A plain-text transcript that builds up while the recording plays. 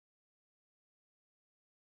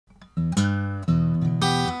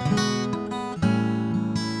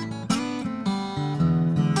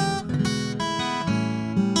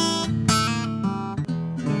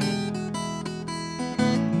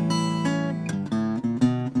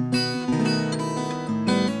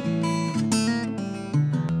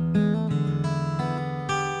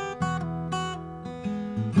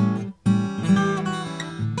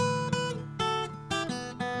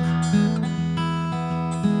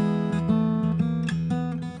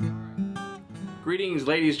Greetings,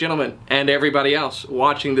 ladies, gentlemen, and everybody else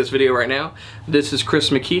watching this video right now. This is Chris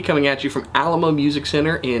Mckee coming at you from Alamo Music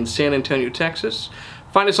Center in San Antonio, Texas.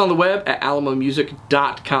 Find us on the web at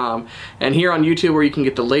alamomusic.com and here on YouTube, where you can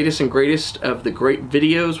get the latest and greatest of the great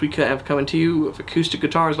videos we have coming to you of acoustic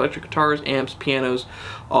guitars, electric guitars, amps, pianos,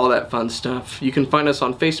 all that fun stuff. You can find us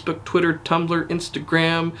on Facebook, Twitter, Tumblr,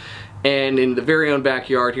 Instagram, and in the very own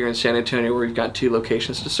backyard here in San Antonio, where we've got 2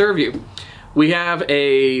 locations to serve you. We have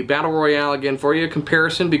a Battle Royale again for you, a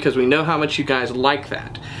comparison, because we know how much you guys like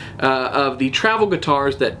that, of the travel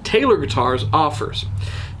guitars that Taylor Guitars offers.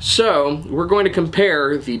 So we're going to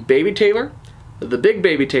compare the Baby Taylor, the Big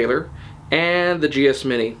Baby Taylor, and the GS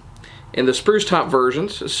Mini in the spruce top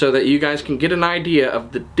versions, so that you guys can get an idea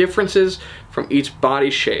of the differences from each body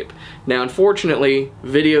shape. Now, unfortunately,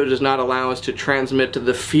 video does not allow us to transmit to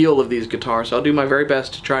the feel of these guitars, so I'll do my very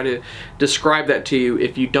best to try to describe that to you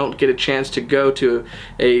if you don't get a chance to go to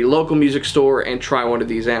a local music store and try one of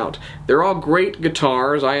these out. They're all great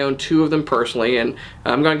guitars. I own 2 of them personally, and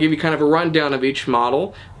I'm going to give you kind of a rundown of each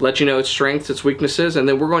model, let you know its strengths, its weaknesses, and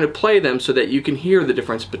then we're going to play them so that you can hear the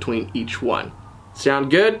difference between each one.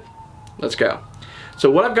 Sound good? Let's go.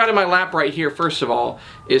 So what I've got in my lap right here, first of all,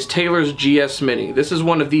 is Taylor's GS Mini. This is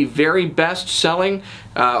one of the very best-selling,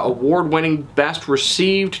 award-winning,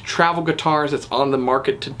 best-received travel guitars that's on the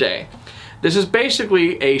market today. This is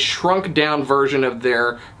basically a shrunk-down version of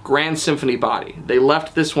their Grand Symphony body. They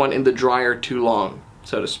left this one in the dryer too long,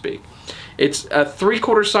 so to speak. It's a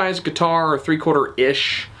 3/4 size guitar, or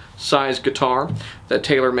 3/4-ish size guitar that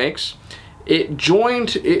Taylor makes. It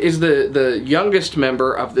is the youngest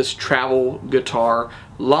member of this travel guitar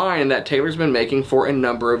line that Taylor's been making for a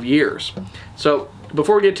number of years. So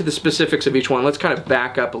before we get to the specifics of each one, let's kind of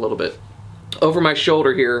back up a little bit. Over my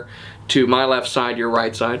shoulder here, to my left side, your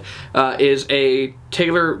right side, is a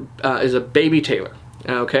Baby Taylor.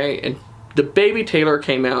 Okay, and the Baby Taylor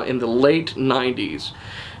came out in the late 90s.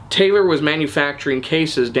 Taylor was manufacturing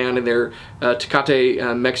cases down in their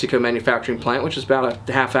Tecate, Mexico manufacturing plant, which is about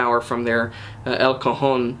a half hour from their El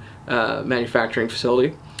Cajon manufacturing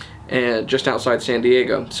facility, and just outside San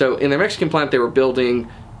Diego. So in their Mexican plant, they were building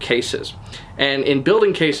cases. And in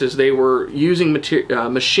building cases, they were using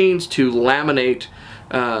machines to laminate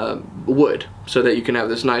wood so that you can have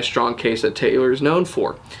this nice strong case that Taylor is known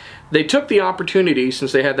for. They took the opportunity,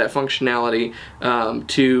 since they had that functionality,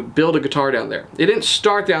 to build a guitar down there. It didn't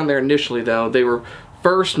start down there initially, though. They were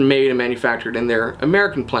first made and manufactured in their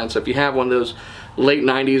American plant. So if you have one of those late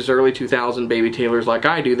 90s, early 2000 Baby Taylors like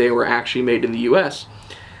I do, they were actually made in the US.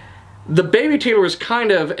 The Baby Taylor was kind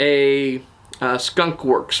of a skunk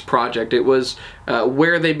works project. It was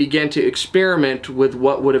where they began to experiment with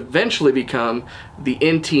what would eventually become the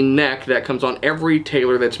NT neck that comes on every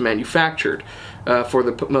Taylor that's manufactured, for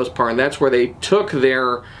the most part. And that's where they took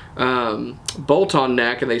their bolt-on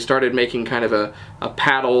neck and they started making kind of a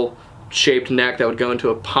paddle shaped neck that would go into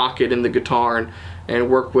a pocket in the guitar and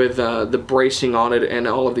work with the bracing on it and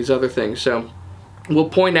all of these other things. So we'll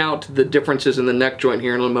point out the differences in the neck joint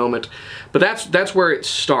here in a moment, but that's where it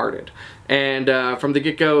started. And from the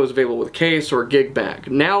get-go, it was available with a case or a gig bag.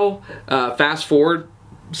 Now, fast forward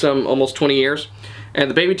almost 20 years, and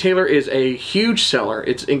the Baby Taylor is a huge seller.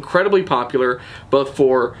 It's incredibly popular, both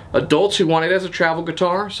for adults who want it as a travel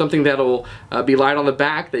guitar, something that'll be light on the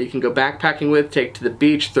back that you can go backpacking with, take to the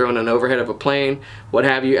beach, throw in an overhead of a plane, what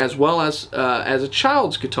have you, as well as a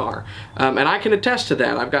child's guitar. And I can attest to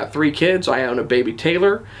that. I've got 3 kids. I own a Baby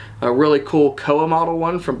Taylor, a really cool Koa model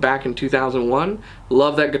one from back in 2001.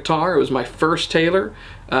 Love that guitar. It was my first Taylor,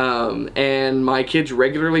 and my kids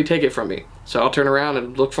regularly take it from me. So I'll turn around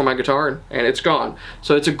and look for my guitar, and it's gone.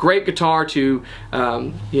 So it's a great guitar to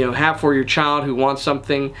have for your child who wants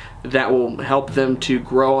something that will help them to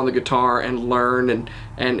grow on the guitar and learn,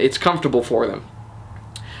 and it's comfortable for them.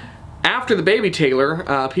 After the Baby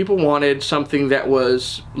Taylor, people wanted something that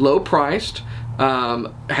was low priced,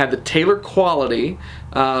 had the Taylor quality,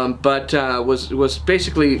 but was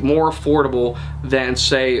basically more affordable than,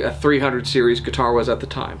 say, a 300 series guitar was at the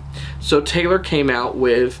time. So Taylor came out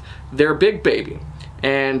with their Big Baby,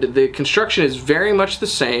 and the construction is very much the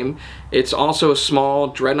same. It's also a small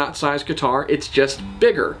dreadnought sized guitar. It's just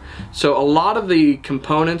bigger. So a lot of the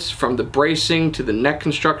components, from the bracing to the neck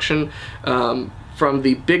construction, from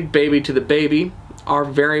the Big Baby to the Baby, are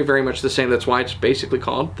very, very much the same. That's why it's basically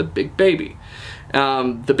called the Big Baby.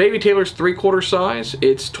 The Baby Taylor's 3/4 size.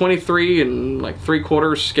 It's 23 and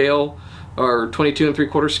 3/4 scale, or 22 and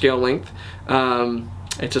 3/4 scale length.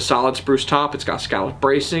 It's a solid spruce top. It's got scallop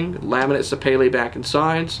bracing, laminate sapele back and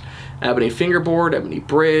sides, ebony fingerboard, ebony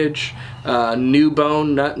bridge, new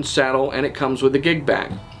bone nut and saddle, and it comes with a gig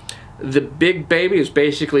bag. The Big Baby is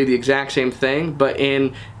basically the exact same thing, but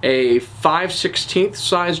in a 5/16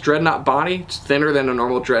 size dreadnought body. It's thinner than a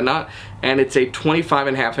normal dreadnought, and it's a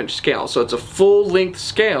 25.5 inch scale. So it's a full length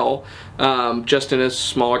scale, just in a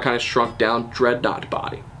smaller, kind of shrunk down dreadnought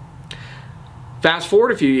body. Fast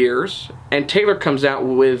forward a few years, and Taylor comes out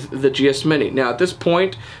with the GS Mini. Now at this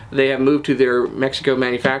point, they have moved to their Mexico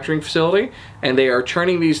manufacturing facility, and they are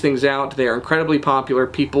churning these things out. They are incredibly popular.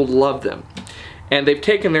 People love them. And they've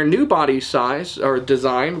taken their new body size, or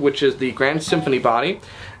design, which is the Grand Symphony body,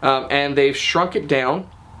 and they've shrunk it down.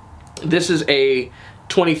 This is a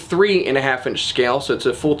 23.5 inch scale, so it's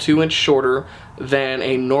a full 2 inch shorter than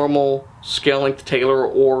a normal scale length Taylor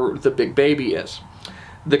or the Big Baby is.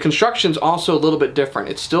 The construction's also a little bit different.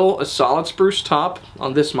 It's still a solid spruce top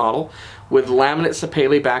on this model with laminate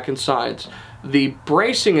sapele back and sides. The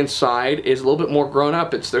bracing inside is a little bit more grown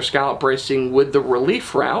up. It's their scallop bracing with the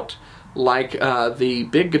relief route, like the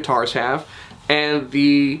big guitars have, and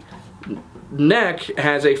the neck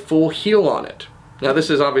has a full heel on it. Now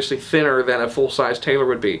this is obviously thinner than a full-size Taylor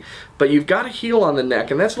would be, but you've got a heel on the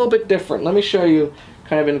neck, and that's a little bit different. Let me show you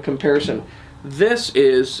kind of in comparison. This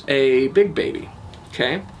is a Big Baby,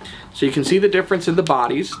 okay? So you can see the difference in the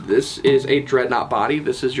bodies. This is a dreadnought body.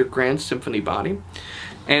 This is your Grand Symphony body.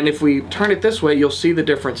 And if we turn it this way, you'll see the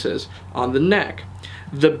differences on the neck.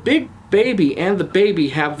 The Big Baby and the Baby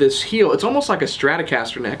have this heel. It's almost like a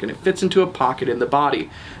Stratocaster neck, and it fits into a pocket in the body.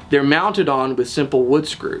 They're mounted on with simple wood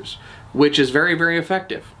screws, which is very, very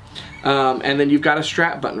effective. And then you've got a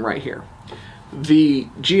strap button right here. The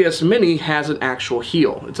GS Mini has an actual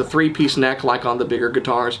heel. It's a 3-piece neck like on the bigger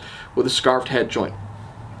guitars with a scarfed head joint.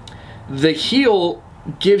 The heel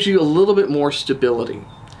gives you a little bit more stability.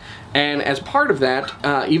 And as part of that,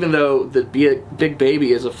 even though the Big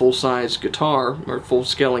Baby is a full-size guitar, or full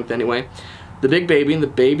scale length anyway, the Big Baby and the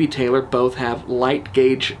Baby Taylor both have light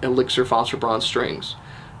gauge Elixir phosphor bronze strings.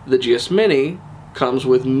 The GS Mini comes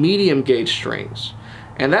with medium gauge strings.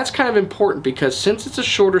 And that's kind of important because since it's a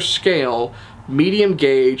shorter scale, medium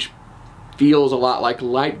gauge feels a lot like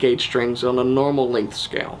light gauge strings on a normal length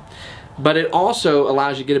scale. But it also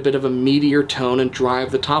allows you to get a bit of a meatier tone and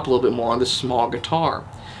drive the top a little bit more on this small guitar.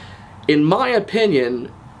 In my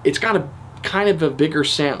opinion, it's got a kind of a bigger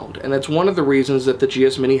sound, and that's one of the reasons that the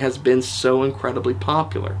GS Mini has been so incredibly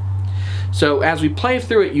popular. So as we play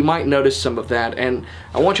through it, you might notice some of that, and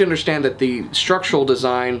I want you to understand that the structural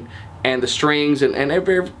design and the strings and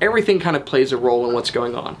everything kind of plays a role in what's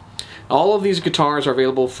going on. All of these guitars are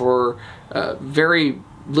available for very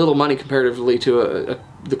little money comparatively to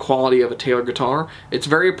the quality of a Taylor guitar. It's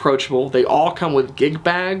very approachable. They all come with gig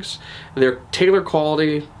bags. They're Taylor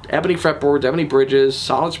quality, ebony fretboards, ebony bridges,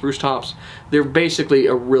 solid spruce tops. They're basically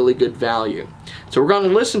a really good value. So we're going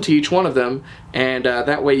to listen to each one of them, and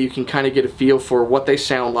that way you can kind of get a feel for what they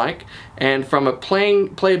sound like. And from a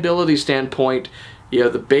playability standpoint, you know,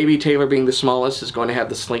 the Baby Taylor being the smallest is going to have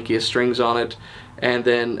the slinkiest strings on it. And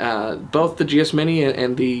then both the GS Mini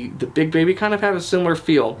and the Big Baby kind of have a similar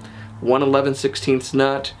feel. 1 11/16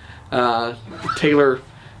 nut, Taylor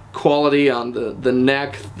quality on the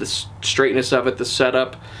neck, the straightness of it, the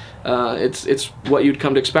setup. It's what you'd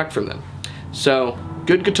come to expect from them. So,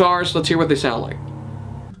 good guitars. Let's hear what they sound like.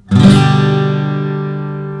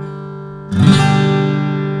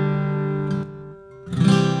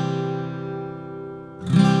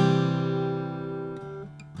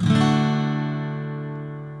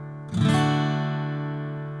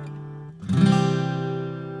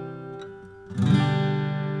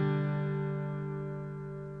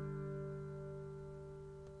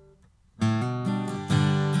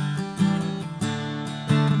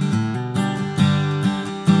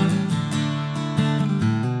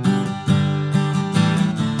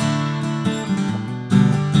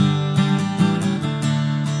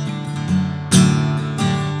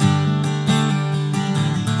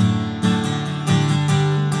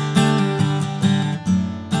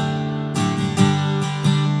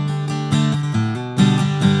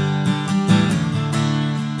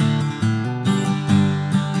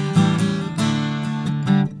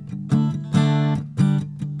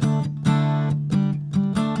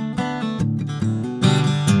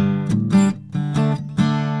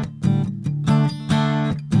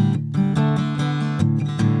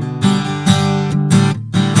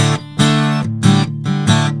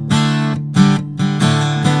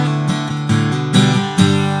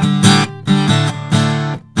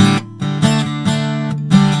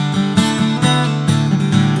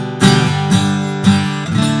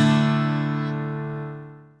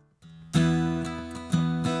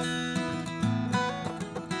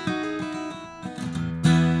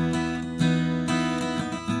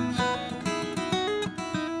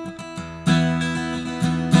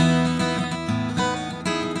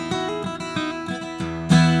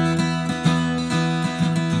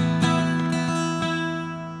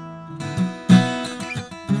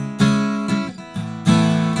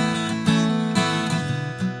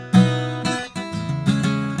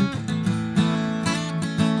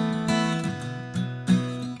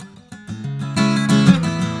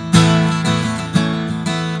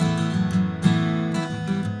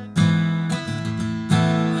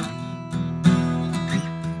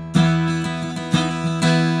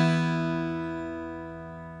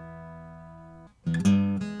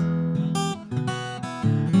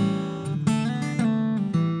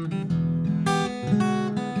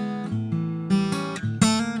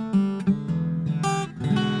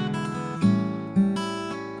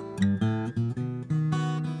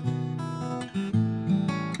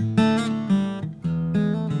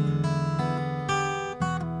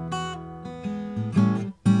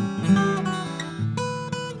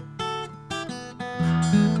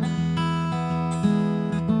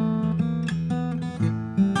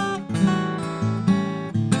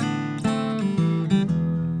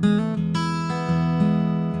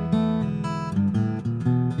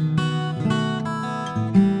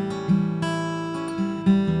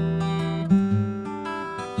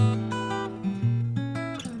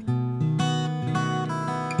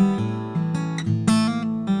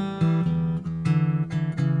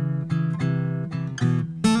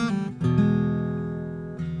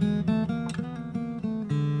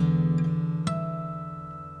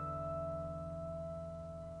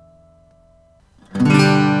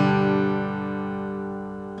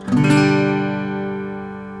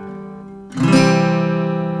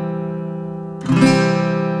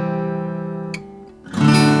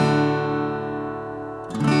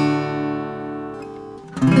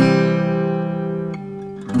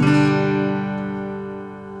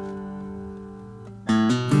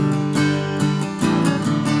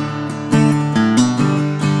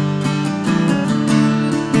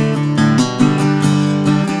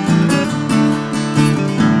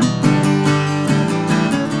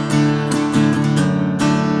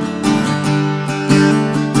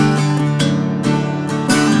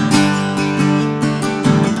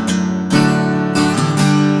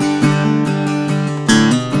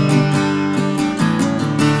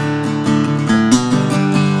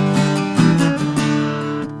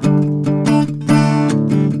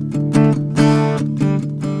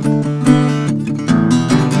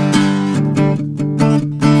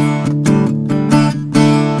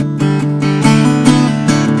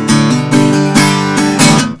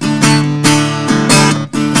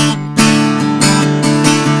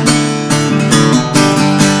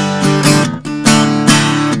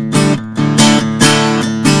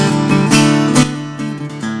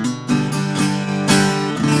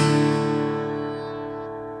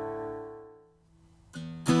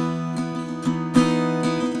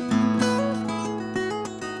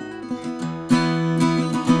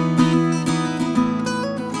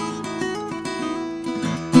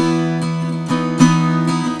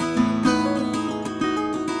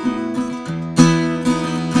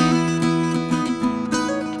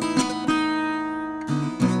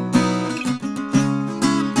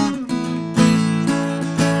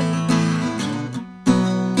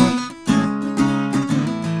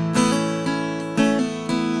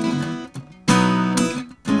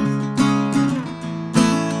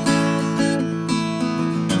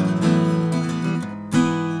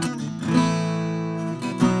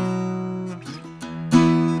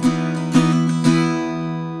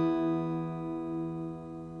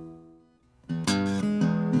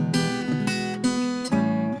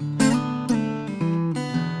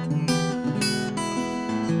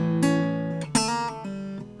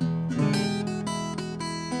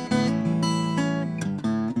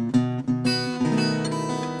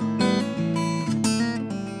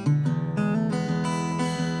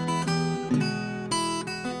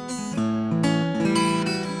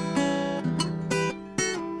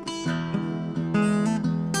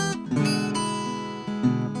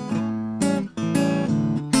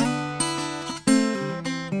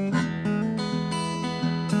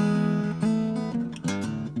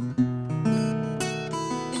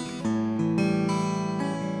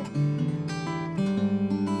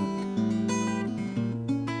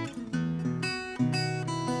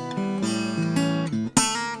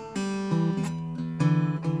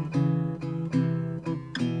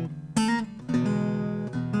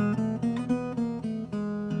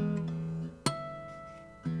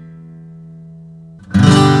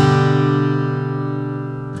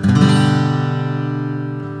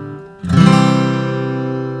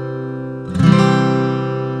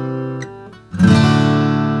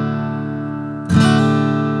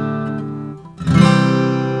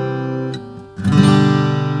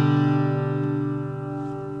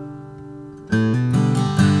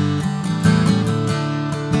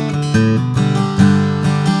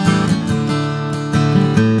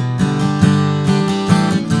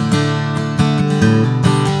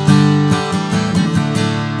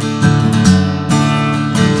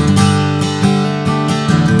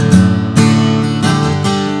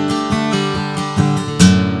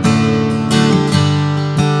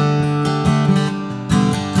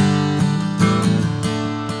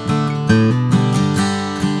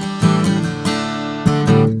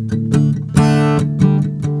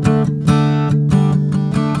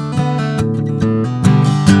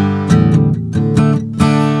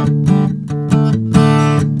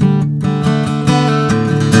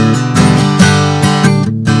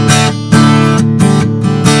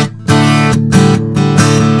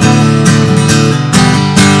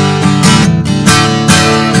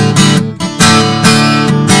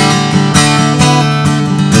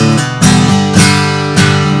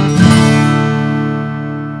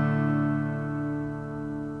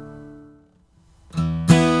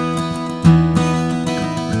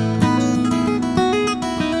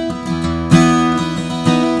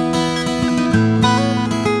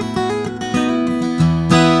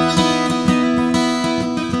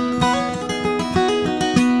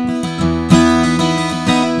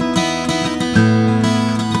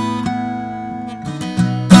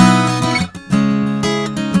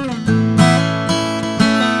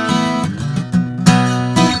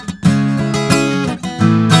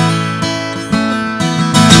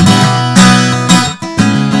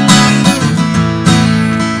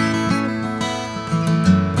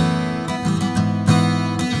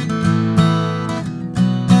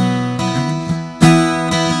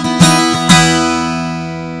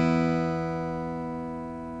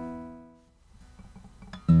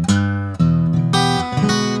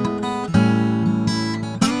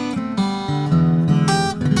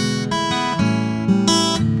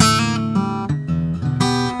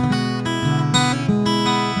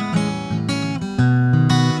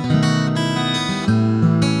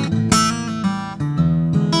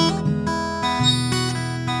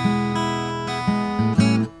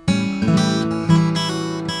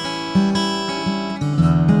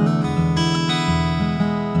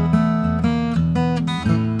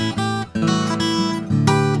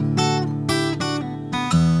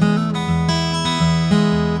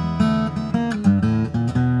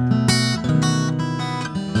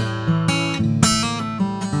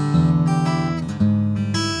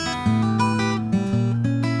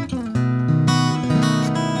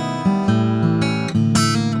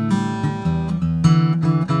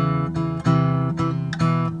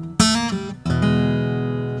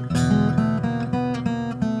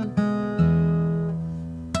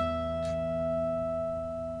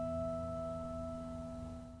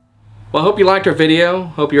 Well, I hope you liked our video.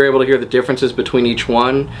 Hope you're able to hear the differences between each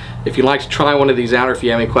one. If you'd like to try one of these out, or if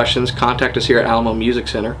you have any questions, contact us here at Alamo Music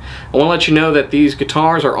Center. I want to let you know that these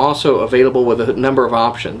guitars are also available with a number of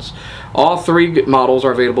options. All three models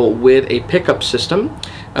are available with a pickup system,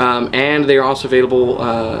 and they are also available,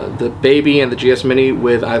 the Baby and the GS Mini,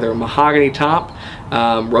 with either a mahogany top,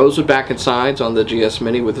 rosewood back and sides on the GS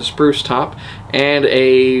Mini with a spruce top, and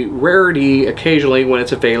a rarity occasionally when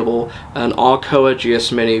it's available, an Alcoa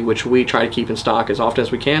GS Mini, which we try to keep in stock as often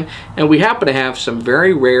as we can. And we happen to have some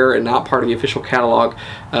very rare and not part of the official catalog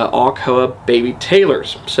Alcoa Baby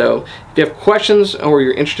Tailors. So if you have questions or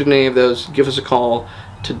you're interested in any of those, give us a call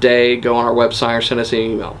today, go on our website, or send us an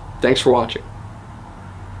email. Thanks for watching.